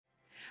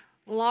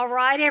Well, all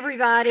right,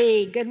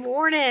 everybody. Good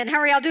morning. How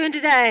are y'all doing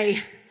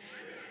today?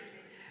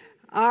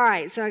 All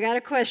right, so I got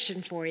a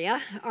question for you.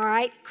 All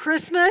right,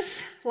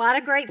 Christmas, a lot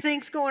of great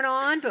things going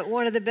on, but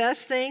one of the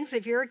best things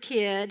if you're a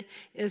kid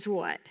is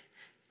what?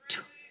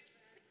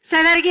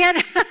 Say that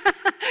again.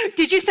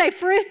 Did you say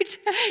fruit?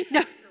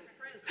 No.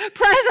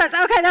 Presents.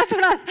 Okay, that's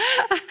what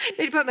I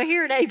need to put my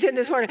hearing aids in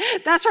this morning.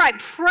 That's right,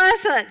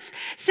 presents.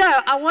 So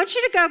I want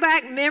you to go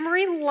back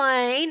memory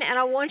lane, and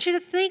I want you to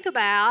think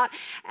about,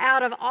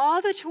 out of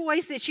all the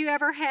toys that you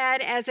ever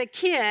had as a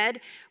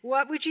kid,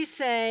 what would you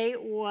say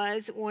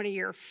was one of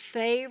your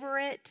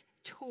favorite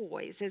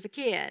toys as a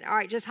kid? All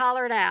right, just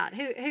holler it out.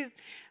 Who?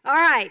 All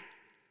right.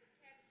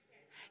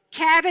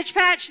 Cabbage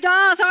Patch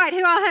Dolls. All right,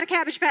 who all had a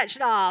Cabbage Patch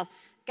doll?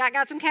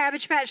 Got some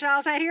Cabbage Patch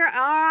dolls out here? All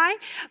right.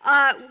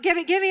 Give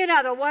me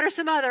another. What are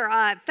some other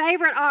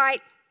favorite? All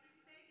right.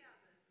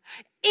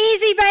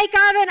 Easy Bake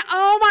Oven.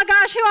 Oh my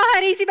gosh, who all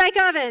had Easy Bake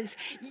Ovens?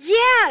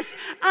 Yes,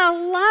 I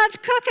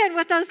loved cooking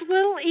with those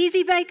little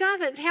Easy Bake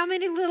Ovens. How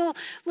many little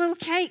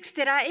cakes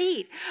did I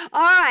eat?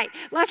 All right,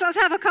 let's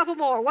have a couple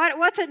more.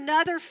 What's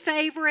another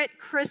favorite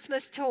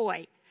Christmas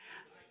toy?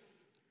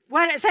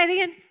 What? Say it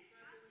again.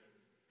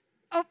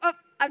 Oh,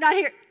 I'm not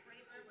here.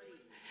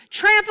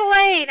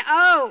 Trampoline.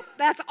 Oh,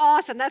 that's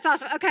awesome. That's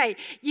awesome. Okay,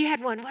 you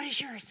had one. What is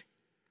yours?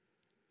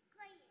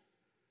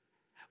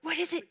 What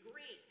is it?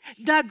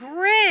 The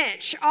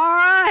Grinch. All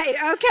right.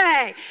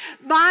 Okay.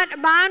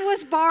 Mine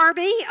was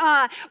Barbie.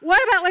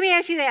 What about? Let me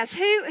ask you this: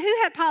 Who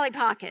had Polly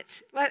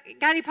Pockets? Got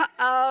any?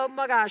 Oh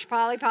my gosh,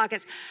 Polly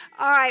Pockets.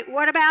 All right.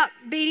 What about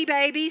Beanie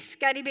Babies?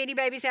 Got any Beanie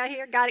Babies out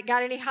here? Got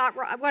any hot?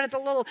 What are the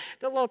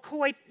little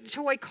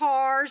toy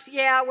cars?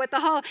 Yeah, with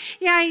the whole.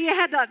 Yeah, you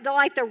had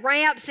the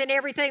ramps and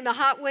everything. The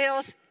Hot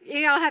Wheels.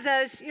 You all have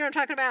those, you know what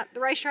I'm talking about, the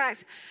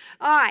racetracks?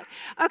 All right.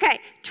 Okay.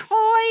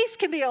 Toys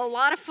can be a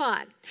lot of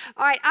fun.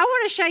 All right. I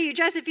want to show you,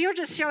 Joseph, you'll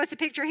just show us a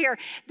picture here.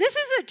 This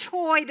is a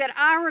toy that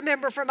I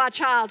remember from my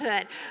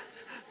childhood.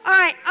 All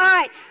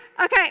right.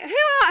 Okay. Who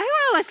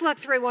all has looked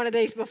through one of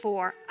these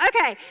before?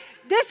 Okay.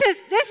 This is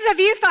a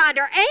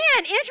viewfinder,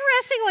 and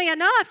interestingly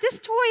enough, this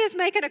toy is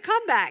making a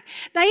comeback.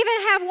 They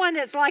even have one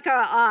that's like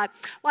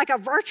a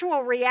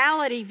virtual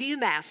reality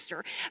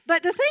viewmaster.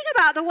 But the thing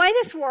about the way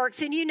this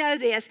works, and you know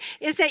this,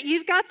 is that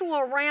you've got the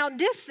little round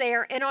disc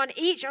there, and on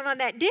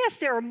that disc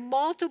there are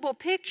multiple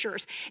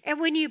pictures. And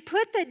when you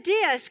put the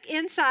disc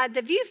inside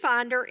the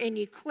viewfinder and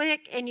you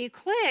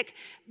click,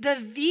 the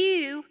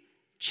view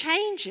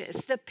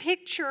changes. The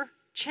picture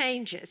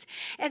changes.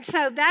 And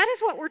so that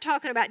is what we're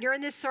talking about during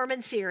this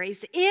sermon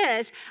series,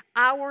 is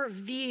our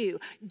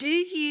view. Do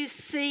you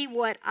see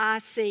what I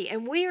see?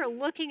 And we are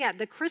looking at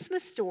the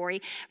Christmas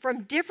story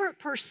from different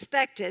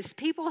perspectives,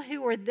 people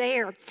who are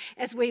there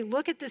as we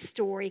look at the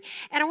story.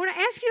 And I want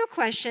to ask you a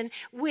question.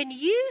 When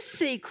you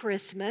see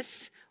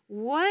Christmas,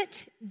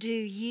 what do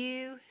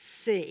you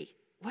see?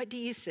 What do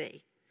you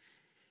see?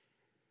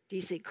 Do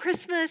you see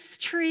Christmas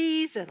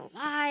trees and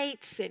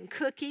lights and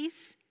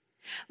cookies?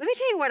 Let me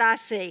tell you what I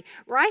see.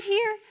 Right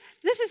here,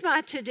 this is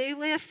my to-do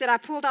list that I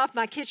pulled off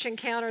my kitchen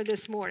counter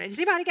this morning. Has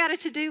anybody got a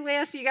to-do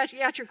list? You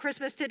got your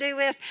Christmas to-do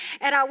list?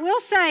 And I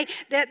will say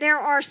that there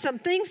are some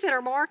things that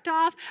are marked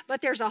off,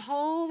 but there's a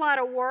whole lot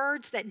of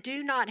words that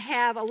do not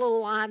have a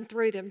little line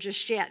through them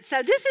just yet.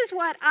 So this is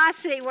what I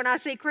see when I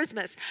see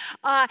Christmas.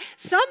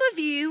 Some of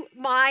you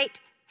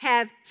might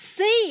have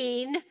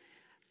seen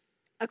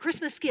a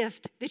Christmas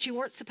gift that you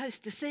weren't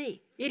supposed to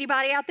see.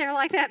 Anybody out there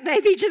like that?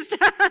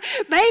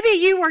 Maybe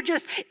you were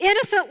just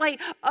innocently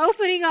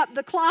opening up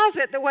the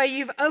closet the way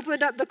you've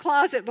opened up the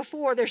closet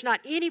before. There's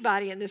not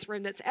anybody in this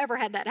room that's ever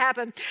had that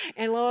happen.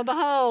 And lo and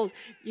behold,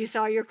 you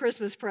saw your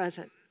Christmas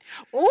present.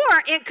 Or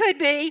it could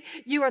be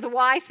you are the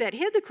wife that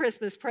hid the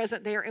Christmas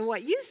present there, and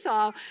what you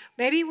saw,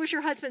 maybe it was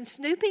your husband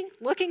snooping,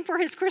 looking for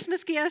his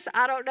Christmas gifts.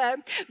 I don't know.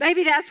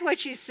 Maybe that's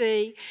what you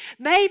see.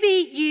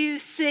 Maybe you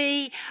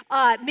see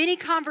many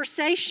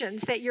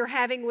conversations that you're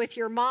having with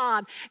your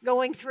mom,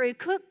 going through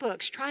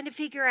cookbooks, trying to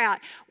figure out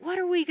what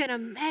are we going to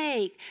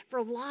make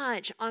for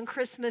lunch on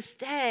Christmas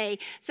Day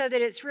so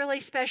that it's really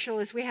special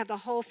as we have the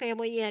whole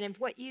family in. And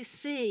what you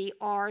see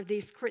are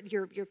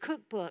your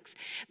cookbooks.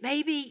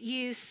 Maybe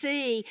you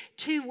see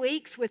 2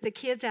 weeks with the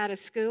kids out of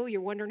school.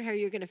 You're wondering how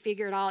you're going to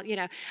figure it all,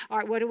 all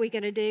right, what are we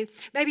going to do?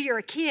 Maybe you're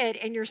a kid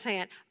and you're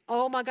saying,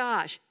 oh my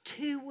gosh,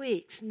 2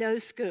 weeks, no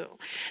school.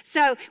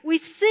 So we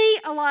see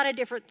a lot of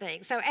different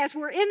things. So as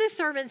we're in this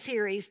sermon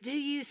series, do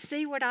you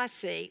see what I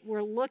see?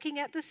 We're looking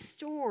at the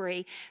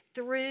story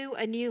through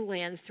a new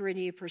lens, through a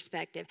new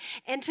perspective.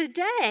 And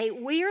today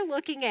we are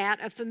looking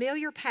at a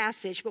familiar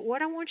passage, but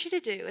what I want you to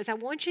do is I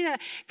want you to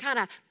kind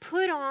of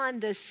put on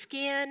the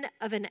skin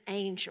of an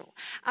angel.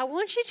 I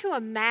want you to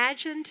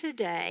imagine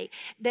today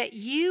that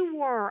you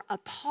were a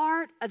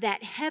part of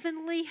that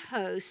heavenly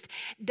host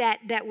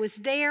that was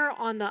there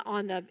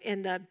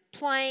in the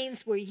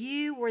plains, where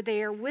you were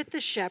there with the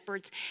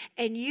shepherds,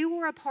 and you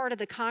were a part of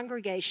the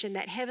congregation,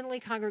 that heavenly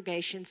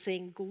congregation,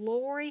 saying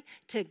glory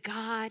to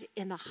God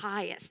in the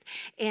highest,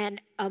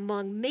 and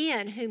among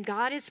men whom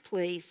God is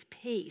pleased,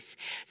 peace.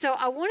 So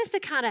I want us to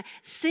kind of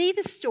see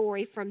the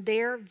story from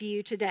their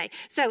view today.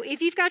 So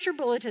if you've got your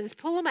bulletins,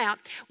 pull them out.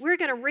 We're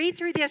going to read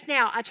through this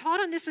now. I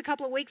taught on this a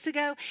couple of weeks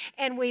ago,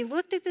 and we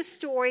looked at the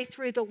story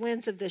through the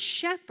lens of the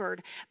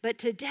shepherd, but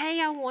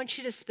today I want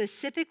you to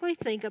specifically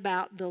think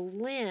about the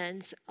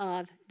lens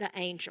of the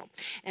angel.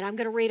 And I'm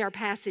going to read our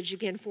passage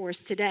again for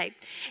us today.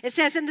 It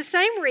says, in the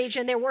same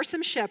region there were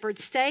some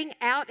shepherds staying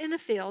out in the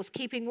fields,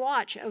 keeping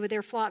watch over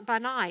their flock by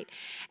night.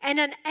 And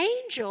an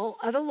angel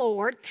of the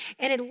Lord,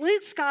 and in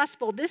Luke's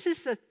gospel, this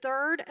is the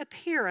third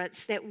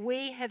appearance that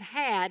we have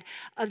had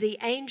of the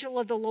angel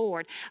of the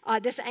Lord.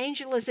 This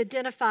angel is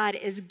identified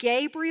as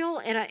Gabriel,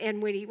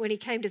 and when he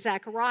came to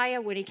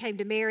Zechariah, when he came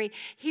to Mary,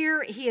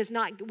 here he is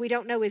not, we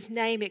don't know his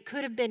name. It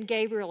could have been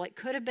Gabriel, it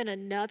could have been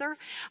another,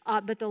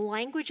 but the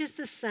language is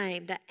the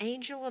same, the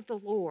angel of the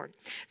Lord.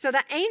 So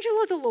the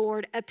angel of the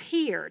Lord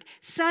appeared,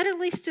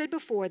 suddenly stood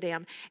before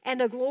them,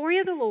 and the glory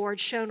of the Lord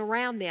shone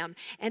around them,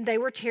 and they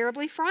were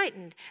terribly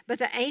frightened. But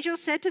the angel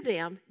said to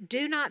them,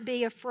 do not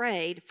be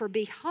afraid, for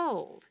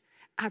behold,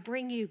 I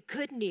bring you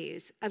good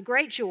news of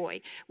great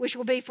joy, which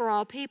will be for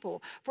all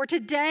people. For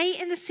today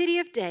in the city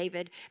of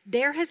David,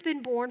 there has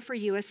been born for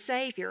you a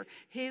Savior,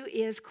 who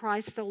is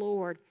Christ the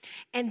Lord.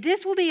 And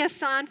this will be a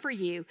sign for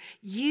you.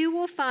 You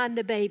will find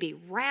the baby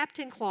wrapped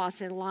in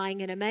cloths and lying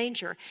in a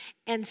manger.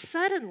 And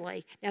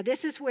suddenly, now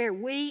this is where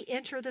we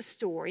enter the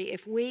story,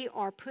 if we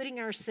are putting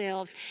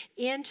ourselves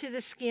into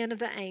the skin of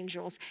the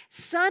angels.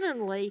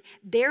 Suddenly,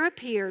 there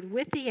appeared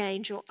with the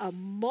angel a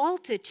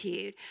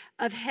multitude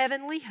of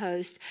heavenly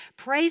hosts,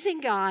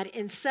 praising God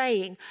and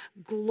saying,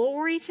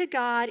 glory to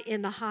God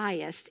in the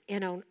highest,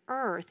 and on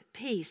earth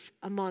peace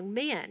among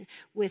men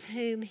with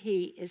whom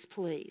he is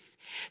pleased.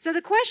 So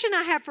the question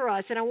I have for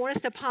us, and I want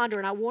us to ponder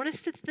and I want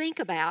us to think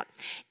about,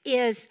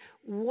 is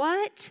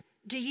what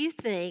do you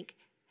think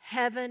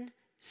heaven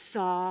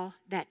saw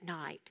that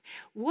night?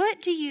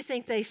 What do you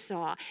think they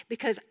saw?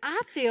 Because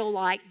I feel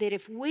like that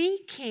if we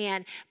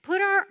can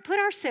put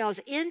ourselves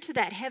into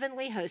that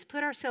heavenly host,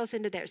 put ourselves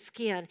into their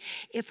skin,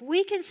 if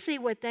we can see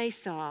what they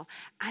saw,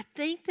 I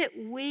think that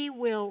we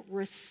will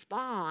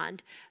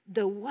respond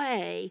the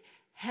way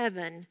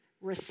heaven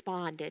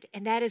responded,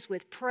 and that is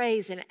with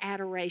praise and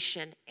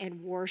adoration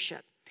and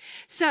worship.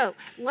 So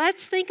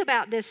let's think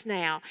about this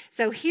now.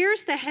 So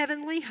here's the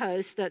heavenly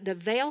host. The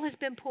veil has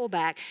been pulled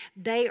back.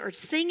 They are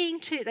singing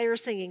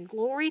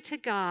glory to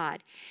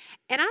God.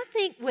 And I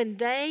think when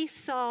they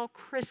saw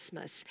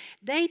Christmas,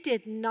 they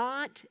did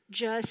not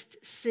just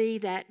see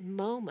that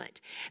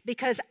moment.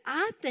 Because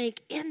I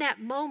think in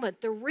that moment,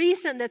 the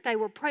reason that they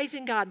were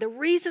praising God, the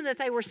reason that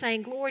they were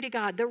saying glory to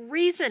God, the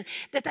reason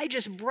that they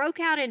just broke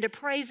out into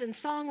praise and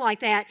song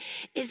like that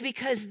is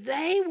because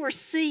they were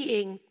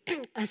seeing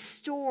a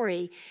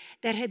story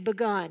that had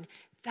begun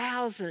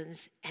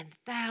thousands and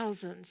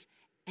thousands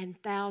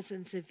and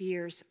thousands of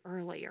years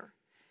earlier.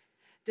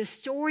 The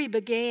story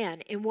began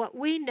in what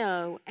we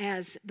know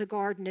as the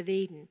Garden of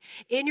Eden.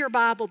 In your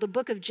Bible, the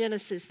book of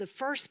Genesis, the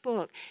first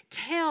book,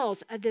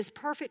 tells of this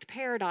perfect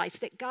paradise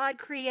that God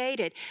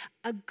created,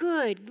 a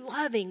good,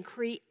 loving,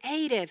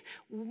 creative,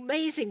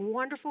 amazing,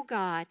 wonderful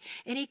God.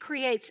 And he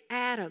creates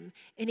Adam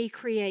and he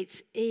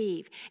creates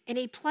Eve. And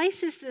he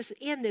places this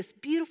in this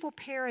beautiful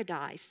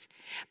paradise.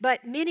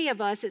 But many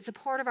of us, it's a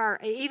part of our,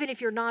 even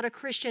if you're not a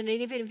Christian,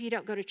 and even if you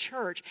don't go to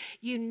church,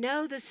 you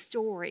know the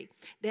story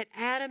that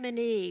Adam and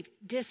Eve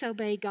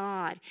disobey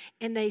God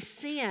and they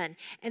sin,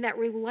 and that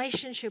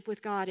relationship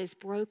with God is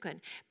broken.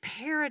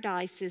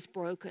 Paradise is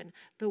broken.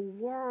 The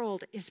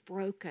world is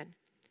broken.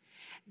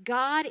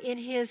 God, in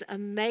his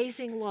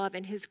amazing love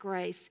and his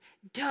grace,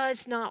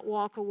 does not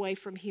walk away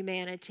from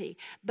humanity,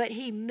 but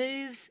he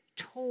moves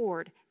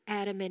toward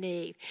Adam and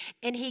Eve.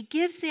 And he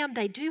gives them,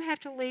 they do have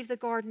to leave the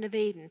Garden of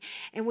Eden.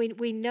 And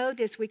we know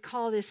this, we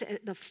call this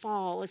the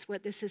fall is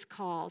what this is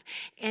called.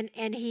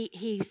 And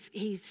he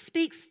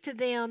speaks to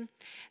them.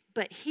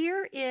 But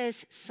here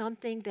is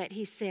something that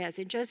he says.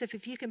 And Joseph,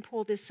 if you can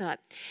pull this up.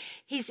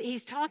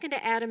 He's talking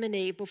to Adam and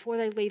Eve before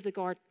they leave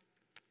the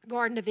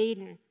Garden of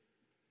Eden.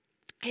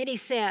 And he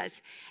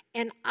says,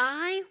 and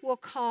I will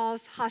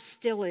cause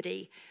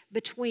hostility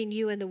between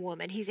you and the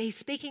woman. He's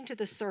speaking to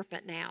the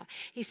serpent now.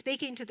 He's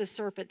speaking to the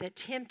serpent that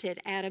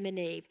tempted Adam and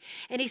Eve.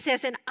 And he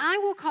says, and I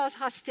will cause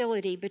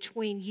hostility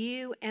between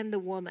you and the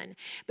woman,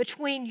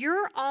 between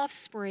your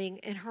offspring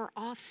and her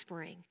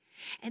offspring.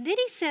 And then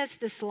he says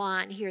this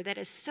line here that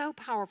is so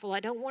powerful. I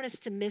don't want us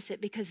to miss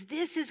it because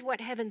this is what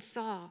heaven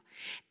saw.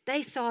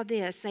 They saw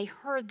this. They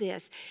heard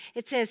this.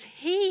 It says,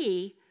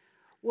 he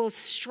will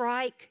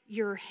strike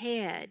your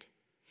head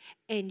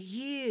and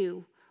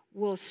you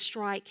will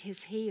strike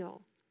his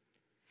heel.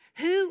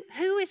 Who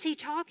is he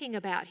talking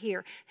about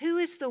here? Who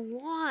is the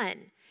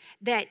one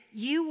that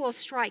you will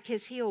strike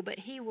his heel, but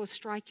he will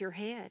strike your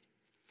head?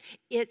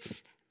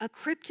 It's a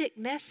cryptic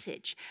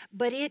message,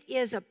 but it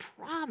is a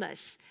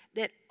promise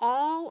that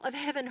all of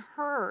heaven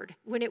heard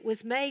when it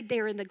was made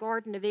there in the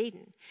Garden of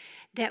Eden,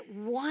 that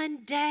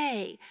one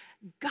day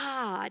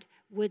God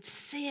would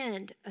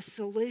send a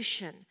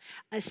solution,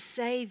 a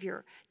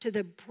Savior to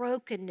the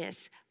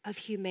brokenness of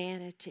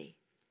humanity.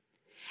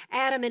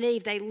 Adam and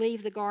Eve, they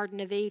leave the Garden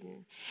of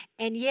Eden.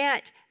 And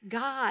yet,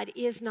 God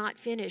is not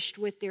finished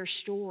with their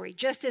story,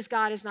 just as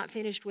God is not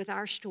finished with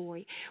our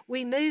story.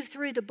 We move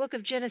through the book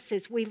of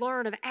Genesis. We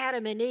learn of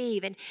Adam and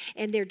Eve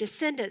and their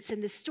descendants,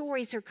 and the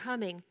stories are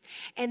coming.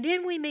 And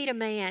then we meet a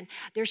man.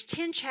 There's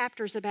 10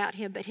 chapters about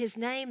him, but his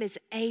name is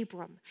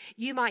Abram.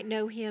 You might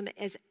know him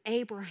as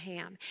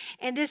Abraham.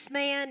 And this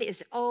man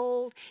is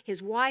old.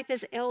 His wife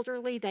is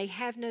elderly. They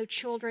have no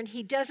children.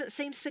 He doesn't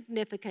seem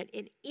significant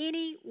in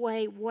any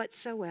way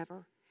whatsoever.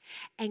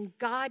 And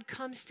God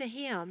comes to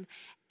him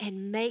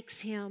and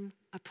makes him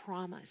a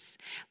promise.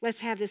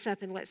 Let's have this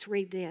up and let's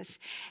read this.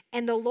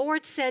 And the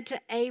Lord said to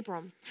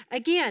Abram,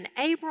 again,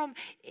 Abram,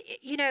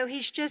 you know,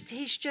 he's just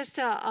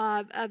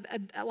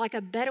like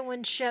a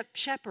Bedouin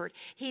shepherd.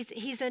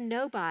 He's a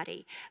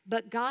nobody.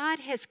 But God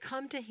has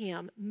come to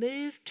him,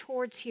 moved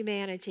towards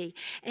humanity,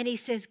 and he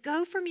says,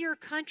 go from your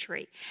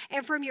country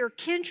and from your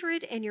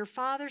kindred and your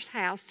father's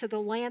house to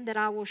the land that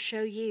I will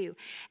show you,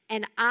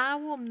 and I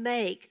will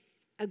make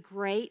a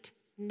great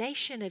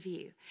nation of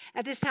you.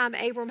 At this time,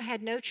 Abram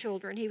had no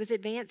children. He was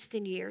advanced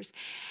in years.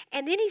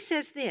 And then he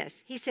says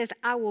this. He says,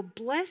 I will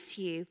bless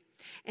you,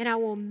 and I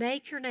will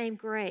make your name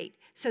great,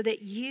 so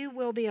that you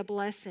will be a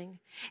blessing.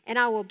 And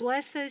I will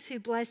bless those who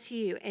bless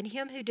you, and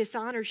him who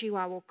dishonors you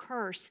I will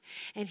curse.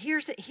 And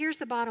here's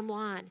the bottom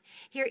line.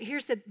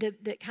 Here's the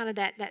kind of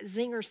that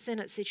zinger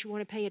sentence that you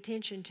want to pay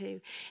attention to.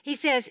 He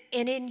says,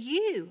 and in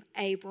you,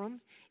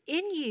 Abram,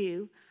 in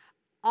you,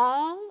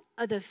 all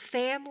of the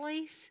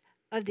families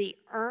of the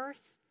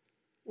earth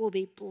will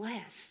be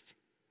blessed.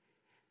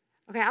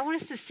 Okay, I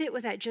want us to sit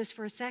with that just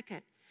for a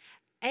second.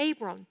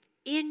 Abram,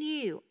 in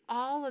you,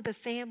 all of the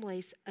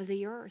families of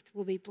the earth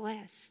will be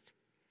blessed.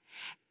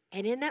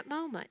 And in that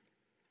moment,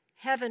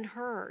 heaven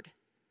heard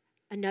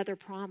another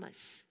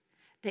promise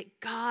that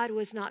God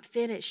was not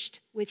finished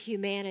with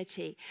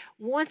humanity.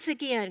 Once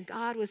again,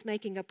 God was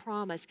making a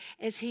promise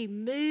as he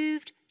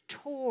moved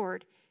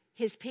toward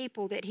his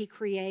people that he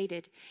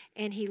created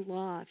and he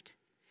loved.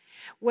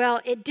 Well,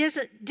 it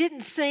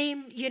didn't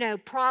seem,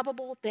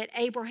 probable that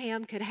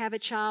Abraham could have a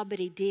child, but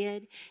he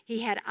did. He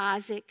had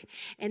Isaac,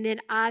 and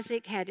then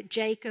Isaac had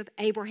Jacob,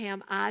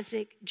 Abraham,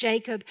 Isaac,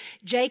 Jacob.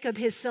 Jacob,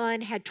 his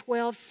son, had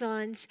 12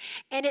 sons,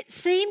 and it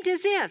seemed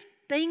as if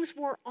things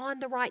were on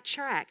the right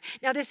track.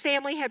 Now, this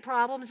family had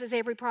problems, as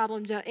every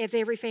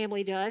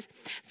family does.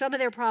 Some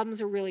of their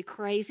problems are really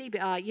crazy,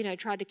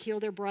 tried to kill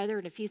their brother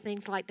and a few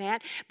things like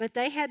that. But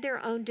they had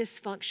their own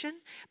dysfunction.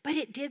 But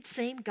it did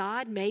seem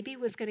God maybe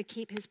was going to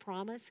keep his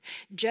promise.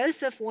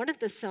 Joseph, one of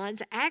the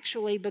sons,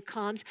 actually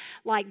becomes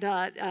like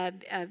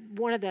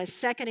one of the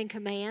second in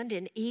command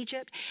in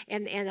Egypt,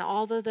 and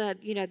all of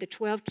the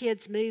 12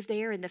 kids move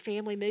there, and the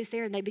family moves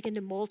there, and they begin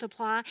to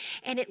multiply.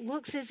 And it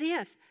looks as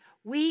if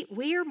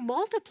we are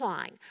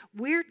multiplying.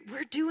 We're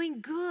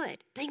doing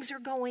good. Things are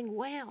going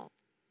well.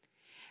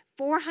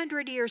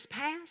 400 years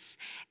pass,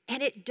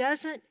 and it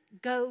doesn't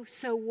go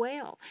so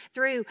well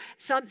through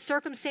some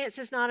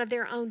circumstances not of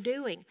their own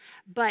doing.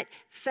 But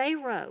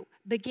Pharaoh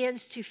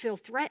begins to feel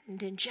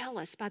threatened and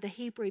jealous by the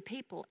Hebrew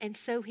people, and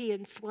so he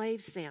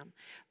enslaves them.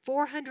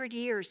 400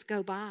 years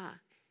go by,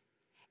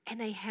 and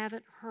they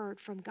haven't heard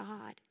from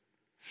God.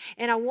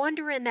 And I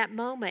wonder in that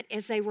moment,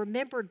 as they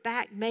remembered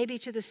back maybe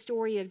to the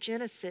story of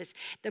Genesis,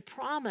 the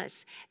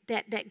promise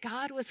that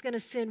God was going to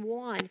send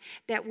one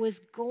that was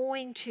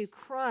going to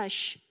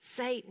crush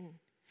Satan,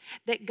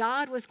 that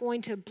God was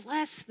going to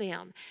bless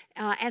them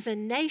as a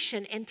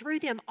nation, and through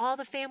them all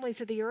the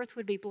families of the earth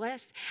would be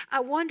blessed.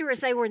 I wonder, as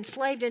they were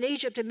enslaved in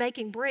Egypt and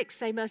making bricks,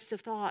 they must have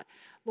thought,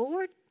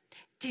 Lord,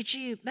 did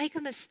you make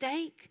a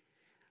mistake?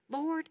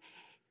 Lord,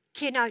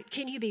 can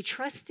you be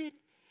trusted?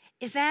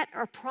 Is that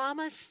a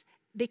promise?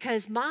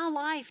 Because my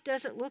life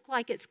doesn't look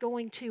like it's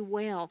going too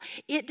well.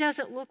 It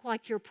doesn't look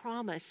like your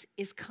promise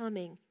is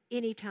coming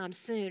anytime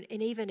soon,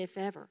 and even if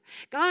ever.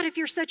 God, if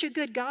you're such a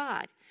good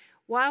God,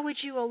 why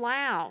would you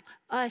allow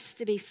us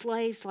to be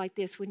slaves like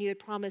this when you had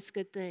promised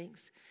good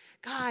things?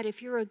 God,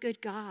 if you're a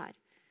good God,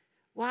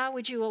 why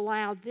would you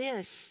allow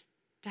this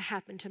to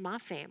happen to my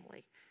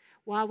family?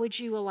 Why would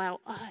you allow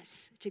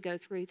us to go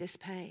through this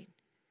pain?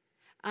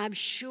 I'm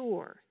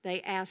sure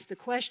they asked the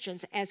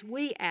questions as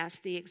we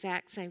ask the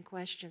exact same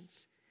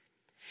questions.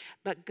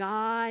 But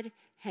God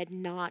had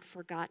not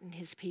forgotten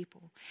his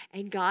people.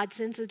 And God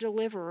sends a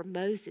deliverer,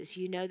 Moses.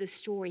 You know the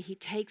story. He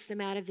takes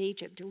them out of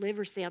Egypt,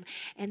 delivers them,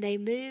 and they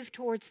move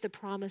towards the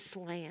promised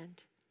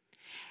land.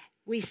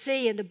 We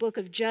see in the book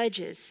of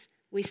Judges,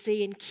 we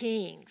see in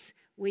Kings,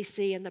 we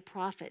see in the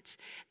prophets.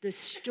 The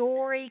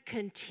story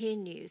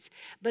continues,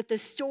 but the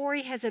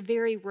story has a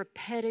very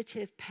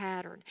repetitive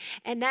pattern.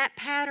 And that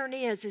pattern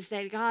is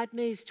that God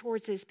moves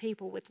towards his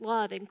people with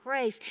love and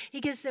grace. He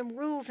gives them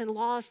rules and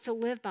laws to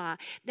live by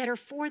that are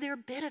for their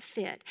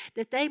benefit,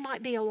 that they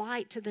might be a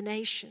light to the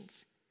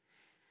nations.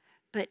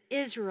 But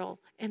Israel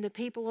and the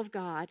people of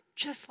God,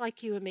 just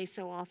like you and me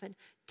so often,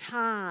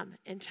 time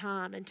and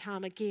time and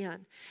time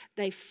again,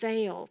 they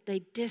fail,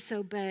 they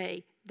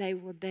disobey, they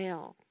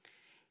rebel.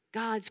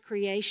 God's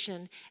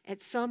creation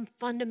at some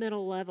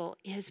fundamental level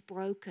is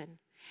broken,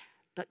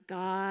 but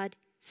God's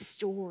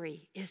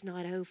story is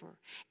not over,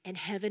 and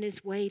heaven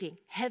is waiting.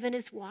 Heaven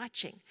is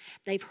watching.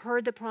 They've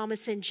heard the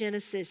promise in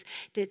Genesis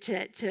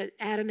to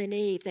Adam and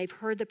Eve. They've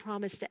heard the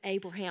promise to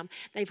Abraham.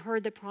 They've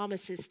heard the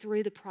promises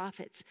through the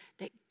prophets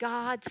that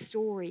God's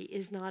story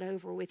is not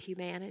over with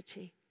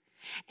humanity.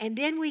 And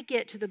then we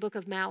get to the book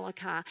of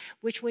Malachi,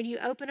 which when you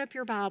open up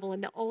your Bible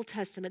in the Old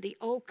Testament, the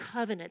old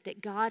covenant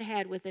that God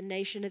had with the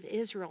nation of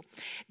Israel,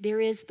 there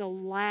is the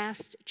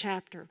last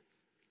chapter.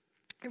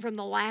 And from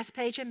the last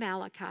page in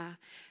Malachi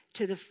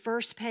to the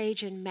first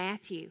page in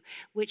Matthew,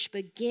 which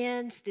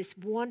begins this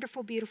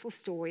wonderful, beautiful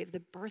story of the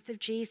birth of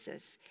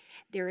Jesus,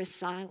 there is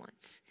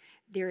silence.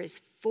 There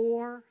is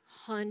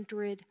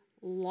 400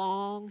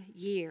 long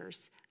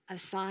years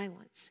of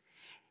silence.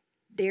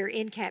 They're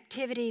in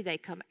captivity. They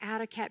come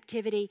out of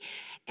captivity.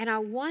 And I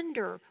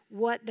wonder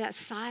what that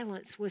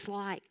silence was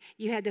like.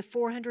 You had the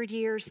 400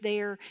 years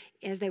there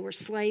as they were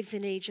slaves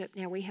in Egypt.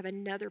 Now we have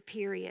another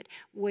period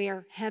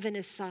where heaven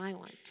is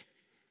silent.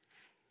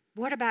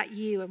 What about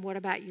you and what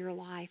about your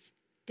life?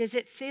 Does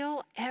it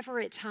feel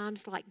ever at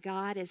times like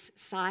God is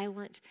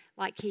silent,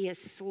 like he is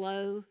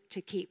slow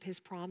to keep his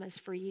promise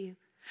for you?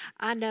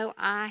 I know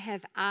I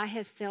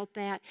have felt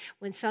that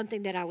when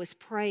something that I was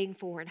praying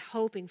for and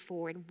hoping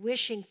for and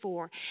wishing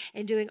for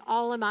and doing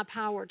all in my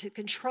power to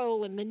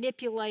control and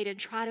manipulate and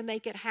try to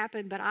make it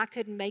happen, but I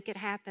couldn't make it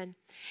happen.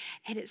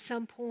 And at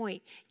some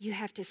point, you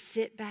have to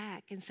sit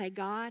back and say,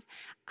 God,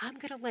 I'm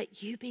going to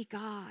let you be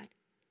God.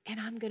 And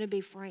I'm going to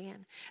be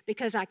Fran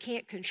because I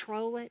can't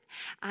control it.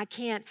 I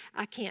can't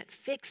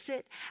fix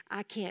it.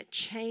 I can't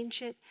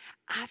change it.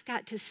 I've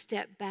got to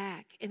step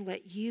back and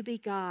let you be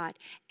God,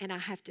 and I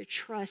have to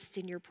trust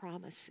in your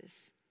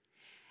promises.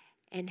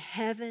 And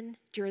heaven,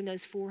 during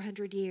those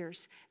 400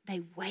 years,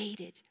 they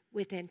waited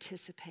with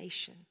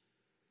anticipation.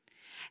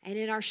 And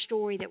in our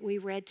story that we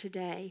read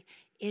today,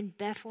 in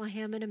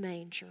Bethlehem in a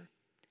manger,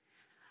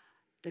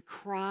 the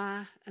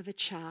cry of a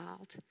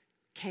child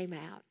came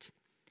out.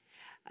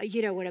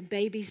 When a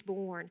baby's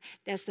born,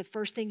 that's the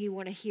first thing you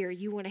want to hear.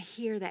 You want to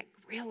hear that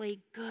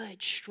really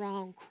good,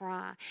 strong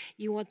cry.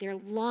 You want their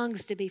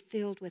lungs to be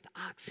filled with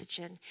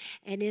oxygen.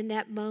 And in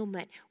that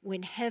moment,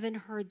 when heaven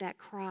heard that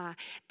cry,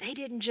 they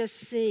didn't just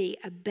see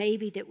a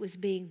baby that was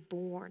being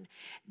born.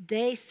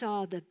 They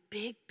saw the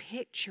big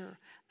picture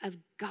of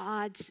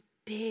God's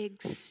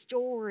big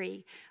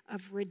story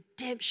of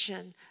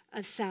redemption,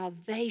 of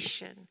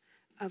salvation,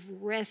 of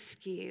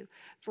rescue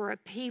for a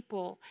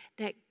people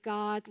that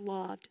God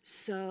loved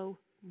so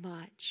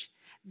much.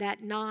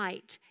 That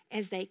night,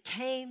 as they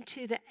came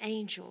to the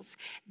angels,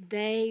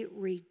 they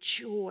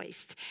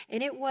rejoiced.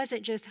 And it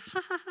wasn't just,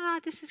 ha, ha, ha,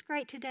 this is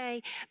great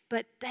today,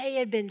 but they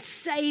had been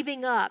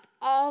saving up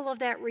all of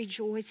that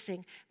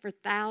rejoicing for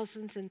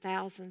thousands and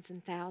thousands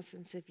and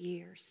thousands of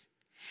years.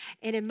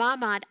 And in my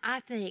mind, I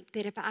think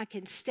that if I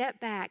can step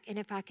back and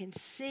if I can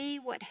see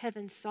what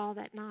heaven saw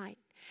that night,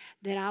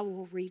 that I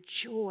will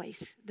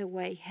rejoice the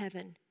way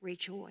heaven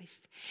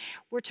rejoiced.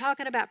 We're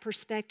talking about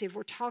perspective.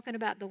 We're talking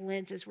about the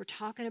lenses. We're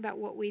talking about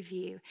what we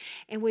view.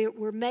 And we're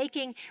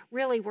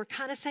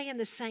kind of saying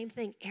the same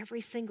thing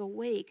every single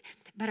week.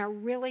 But I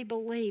really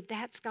believe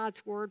that's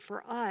God's word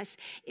for us,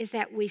 is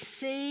that we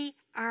see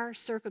our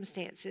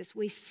circumstances.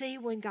 We see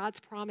when God's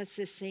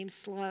promises seem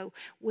slow.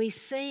 We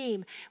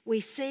see,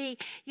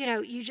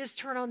 you just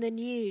turn on the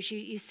news.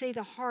 You see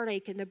the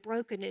heartache and the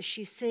brokenness.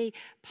 You see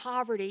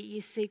poverty. You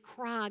see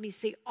crime. You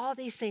see all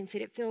these things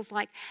that it feels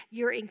like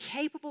you're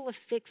incapable of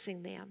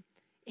fixing them.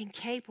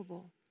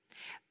 Incapable.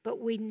 But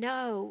we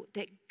know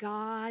that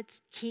God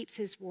keeps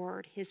his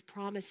word. His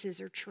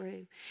promises are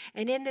true.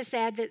 And in this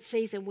Advent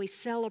season, we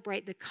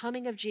celebrate the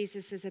coming of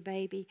Jesus as a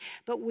baby,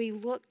 but we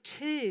look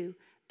to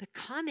the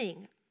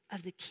coming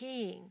of the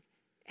King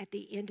at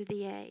the end of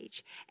the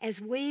age. As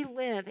we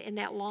live in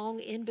that long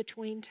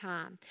in-between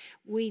time,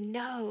 we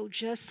know,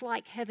 just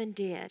like heaven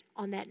did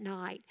on that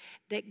night,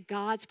 that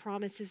God's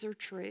promises are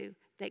true,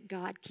 that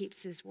God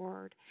keeps his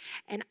word.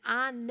 And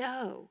I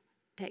know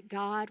that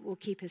God will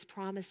keep his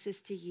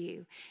promises to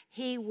you.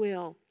 He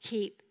will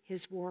keep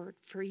his word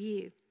for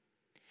you.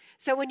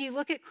 So when you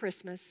look at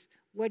Christmas,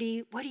 what do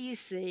you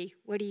see?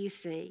 What do you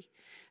see?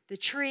 The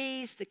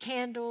trees, the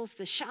candles,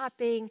 the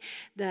shopping,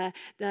 the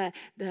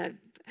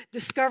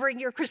discovering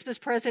your Christmas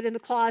present in the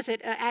closet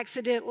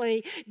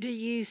accidentally. Do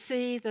you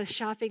see the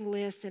shopping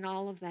list and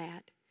all of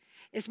that?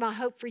 It's my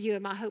hope for you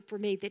and my hope for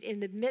me that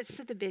in the midst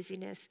of the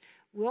busyness,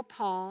 we'll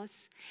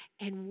pause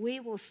and we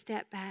will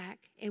step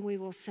back and we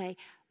will say,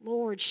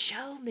 Lord,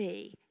 show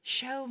me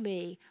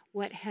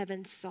what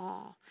heaven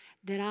saw,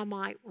 that I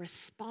might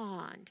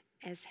respond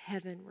as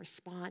heaven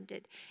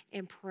responded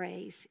in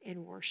praise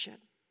and worship.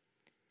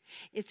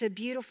 It's a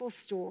beautiful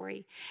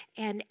story.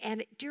 And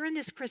during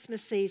this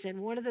Christmas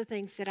season, one of the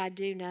things that I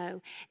do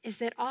know is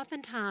that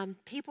oftentimes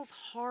people's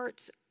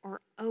hearts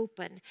are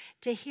open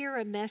to hear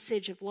a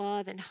message of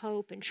love and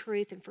hope and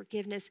truth and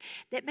forgiveness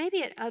that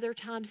maybe at other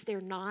times they're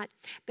not.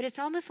 But it's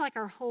almost like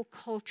our whole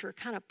culture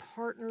kind of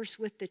partners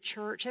with the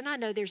church. And I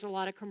know there's a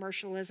lot of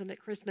commercialism at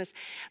Christmas,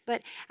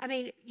 but I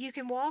mean, you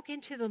can walk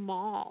into the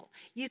mall,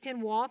 you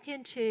can walk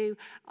into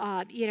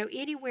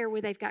anywhere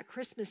where they've got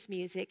Christmas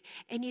music,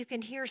 and you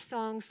can hear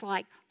songs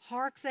like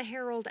 "Hark the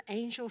Herald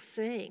Angels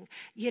Sing,"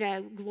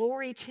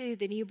 "Glory to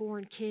the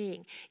Newborn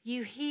King."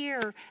 You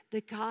hear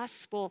the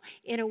gospel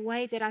in a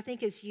way that I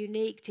think is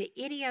unique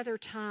to any other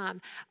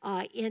time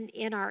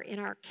in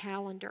our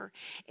calendar.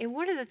 And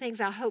one of the things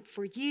I hope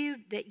for you,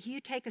 that you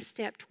take a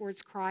step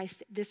towards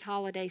Christ this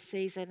holiday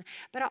season,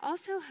 but I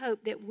also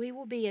hope that we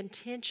will be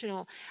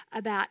intentional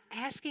about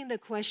asking the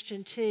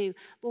question too,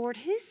 Lord,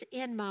 who's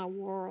in my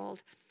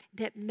world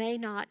that may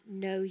not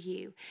know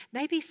you?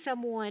 Maybe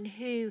someone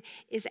who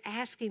is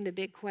asking the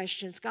big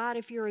questions. God,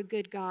 if you're a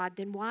good God,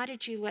 then why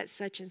did you let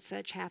such and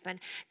such happen?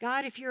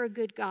 God, if you're a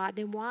good God,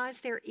 then why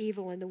is there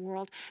evil in the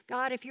world?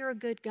 God, if you're a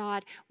good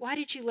God, why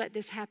did you let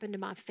this happen to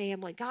my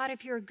family? God,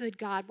 if you're a good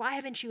God, why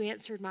haven't you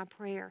answered my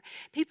prayer?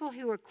 People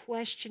who are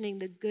questioning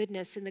the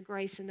goodness and the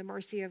grace and the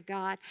mercy of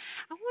God.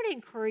 I want to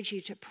encourage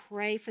you to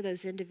pray for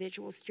those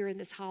individuals during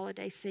this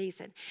holiday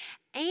season.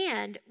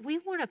 And we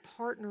want to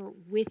partner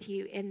with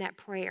you in that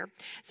prayer.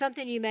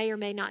 Something you may or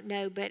may not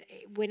know, but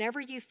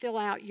whenever you fill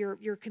out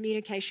your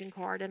communication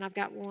card, and I've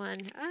got one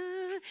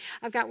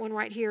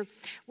right here.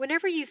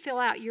 Whenever you fill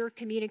out your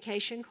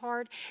communication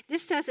card,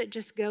 this doesn't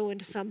just go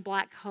into some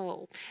black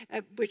hole,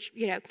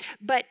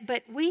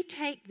 but we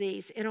take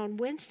these, and on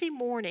Wednesday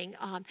morning,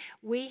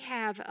 we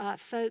have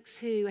folks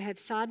who have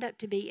signed up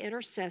to be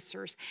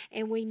intercessors,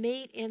 and we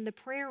meet in the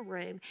prayer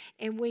room,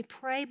 and we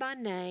pray by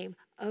name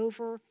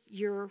over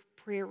your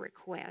prayer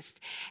request.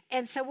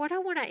 And so what I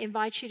want to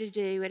invite you to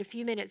do in a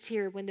few minutes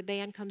here when the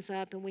band comes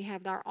up and we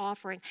have our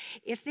offering,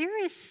 if there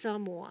is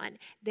someone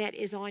that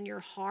is on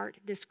your heart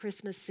this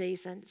Christmas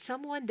season,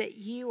 someone that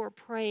you are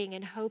praying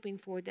and hoping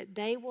for, that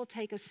they will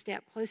take a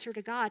step closer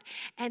to God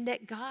and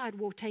that God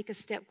will take a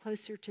step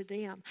closer to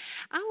them,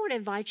 I want to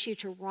invite you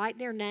to write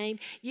their name.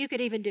 You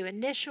could even do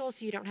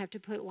initials. You don't have to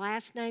put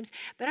last names,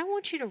 but I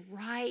want you to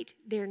write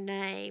their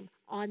name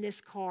on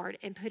this card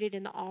and put it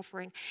in the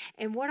offering.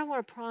 And what I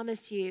want to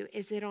promise you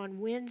is that on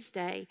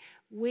Wednesday,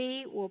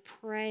 we will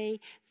pray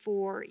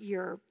for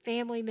your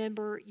family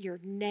member, your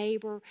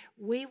neighbor.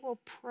 We will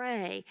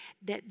pray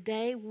that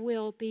they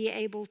will be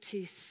able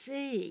to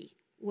see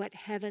what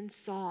heaven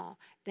saw,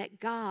 that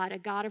God, a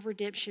God of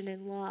redemption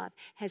and love,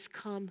 has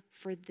come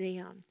for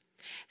them.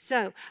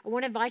 So I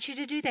want to invite you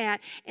to do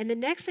that. And the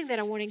next thing that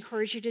I want to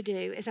encourage you to do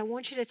is I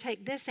want you to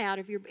take this out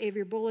of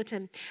your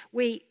bulletin.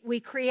 We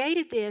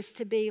created this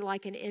to be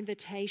like an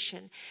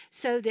invitation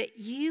so that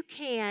you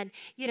can,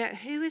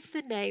 who is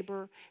the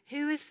neighbor,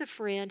 who is the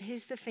friend,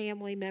 who's the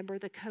family member,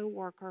 the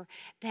coworker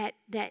that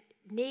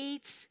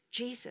needs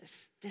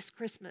Jesus this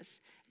Christmas.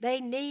 They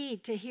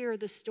need to hear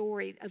the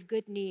story of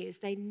good news.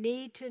 They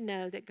need to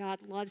know that God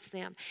loves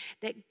them,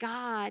 that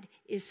God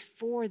is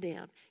for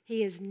them.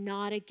 He is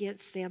not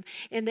against them.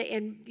 And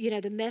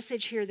the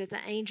message here that the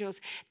angels,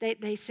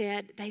 they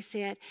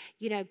said,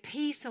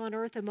 peace on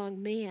earth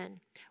among men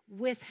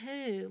with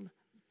whom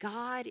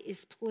God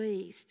is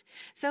pleased.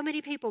 So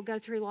many people go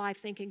through life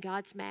thinking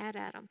God's mad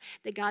at them,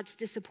 that God's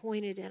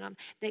disappointed in them,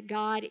 that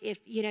God,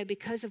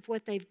 because of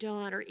what they've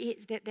done,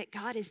 that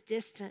God is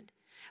distant.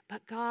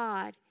 But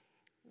God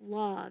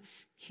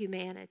loves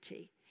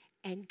humanity,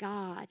 and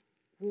God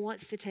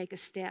wants to take a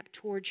step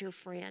towards your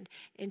friend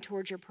and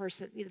towards the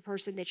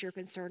person that you're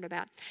concerned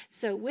about.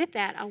 So with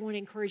that, I want to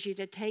encourage you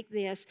to take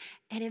this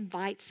and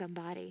invite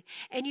somebody.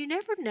 And you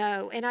never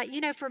know.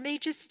 And for me,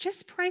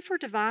 just pray for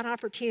divine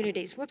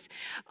opportunities.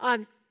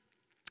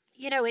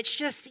 It's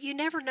just, you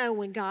never know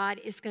when God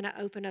is going to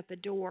open up a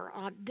door.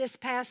 This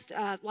past,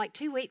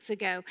 2 weeks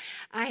ago,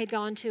 I had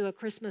gone to a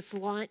Christmas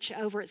lunch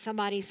over at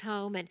somebody's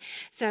home. And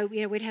so,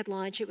 we'd had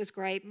lunch. It was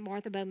great,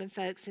 Martha Bowman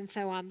folks. And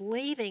so I'm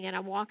leaving and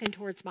I'm walking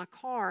towards my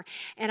car.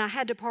 And I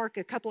had to park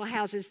a couple of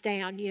houses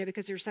down,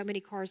 because there's so many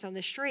cars on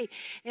the street.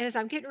 And as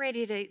I'm getting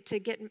ready to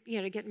get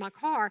in my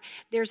car,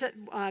 there's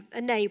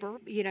a neighbor,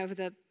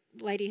 the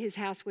lady whose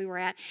house we were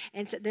at,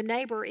 and so the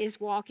neighbor is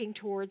walking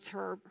towards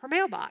her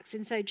mailbox,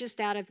 and so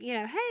just out of hey,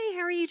 how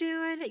are you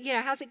doing,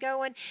 how's it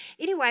going,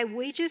 anyway,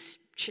 we just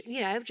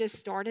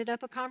started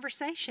up a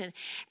conversation.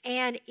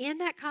 And in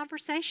that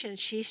conversation,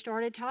 she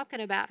started talking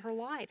about her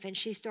life, and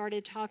she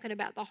started talking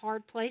about the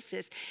hard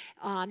places.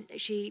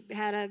 She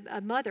had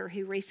a mother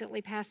who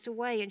recently passed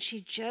away, and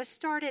she just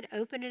started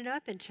opening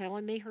up and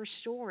telling me her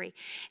story.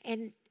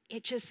 And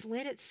it just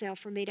lent itself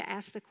for me to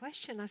ask the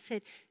question. I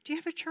said, do you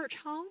have a church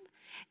home?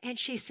 And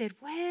she said,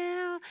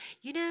 well,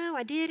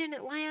 I did in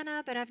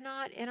Atlanta, but I've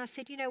not. And I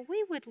said,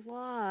 we would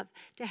love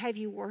to have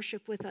you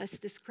worship with us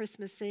this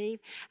Christmas Eve.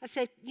 I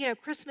said,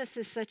 Christmas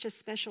is such a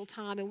special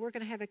time, and we're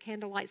going to have a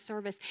candlelight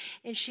service.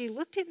 And she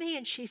looked at me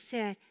and she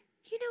said,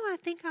 I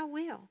think I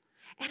will.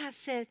 And I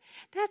said,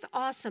 that's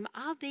awesome.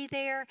 I'll be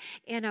there,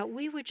 and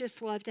we would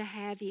just love to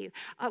have you.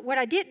 What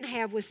I didn't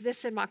have was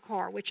this in my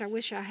car, which I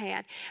wish I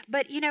had.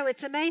 But,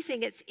 it's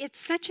amazing. It's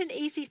such an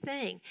easy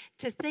thing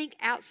to think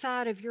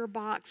outside of your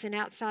box and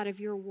outside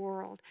of your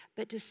world,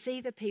 but to see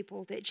the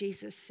people that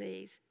Jesus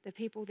sees, the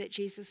people that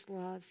Jesus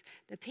loves,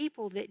 the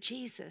people that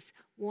Jesus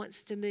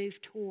wants to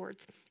move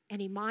towards,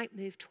 and he might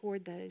move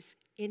toward those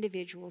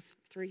individuals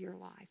through your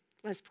life.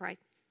 Let's pray.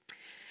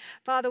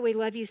 Father, we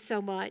love you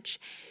so much.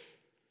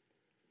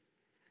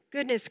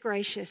 Goodness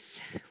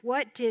gracious,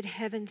 what did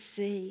heaven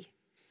see?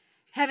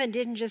 Heaven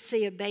didn't just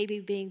see a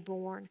baby being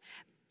born,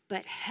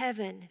 but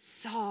heaven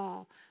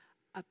saw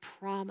a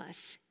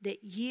promise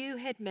that you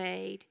had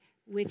made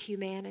with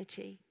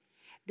humanity,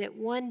 that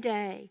one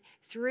day,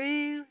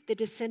 through the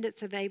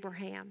descendants of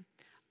Abraham,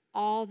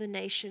 all the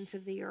nations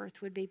of the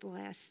earth would be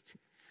blessed.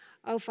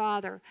 Oh,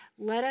 Father,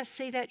 let us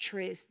see that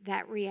truth,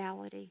 that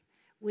reality.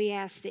 We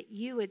ask that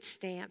you would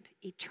stamp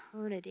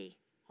eternity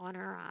on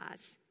our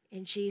eyes.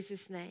 In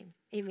Jesus' name,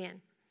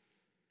 amen.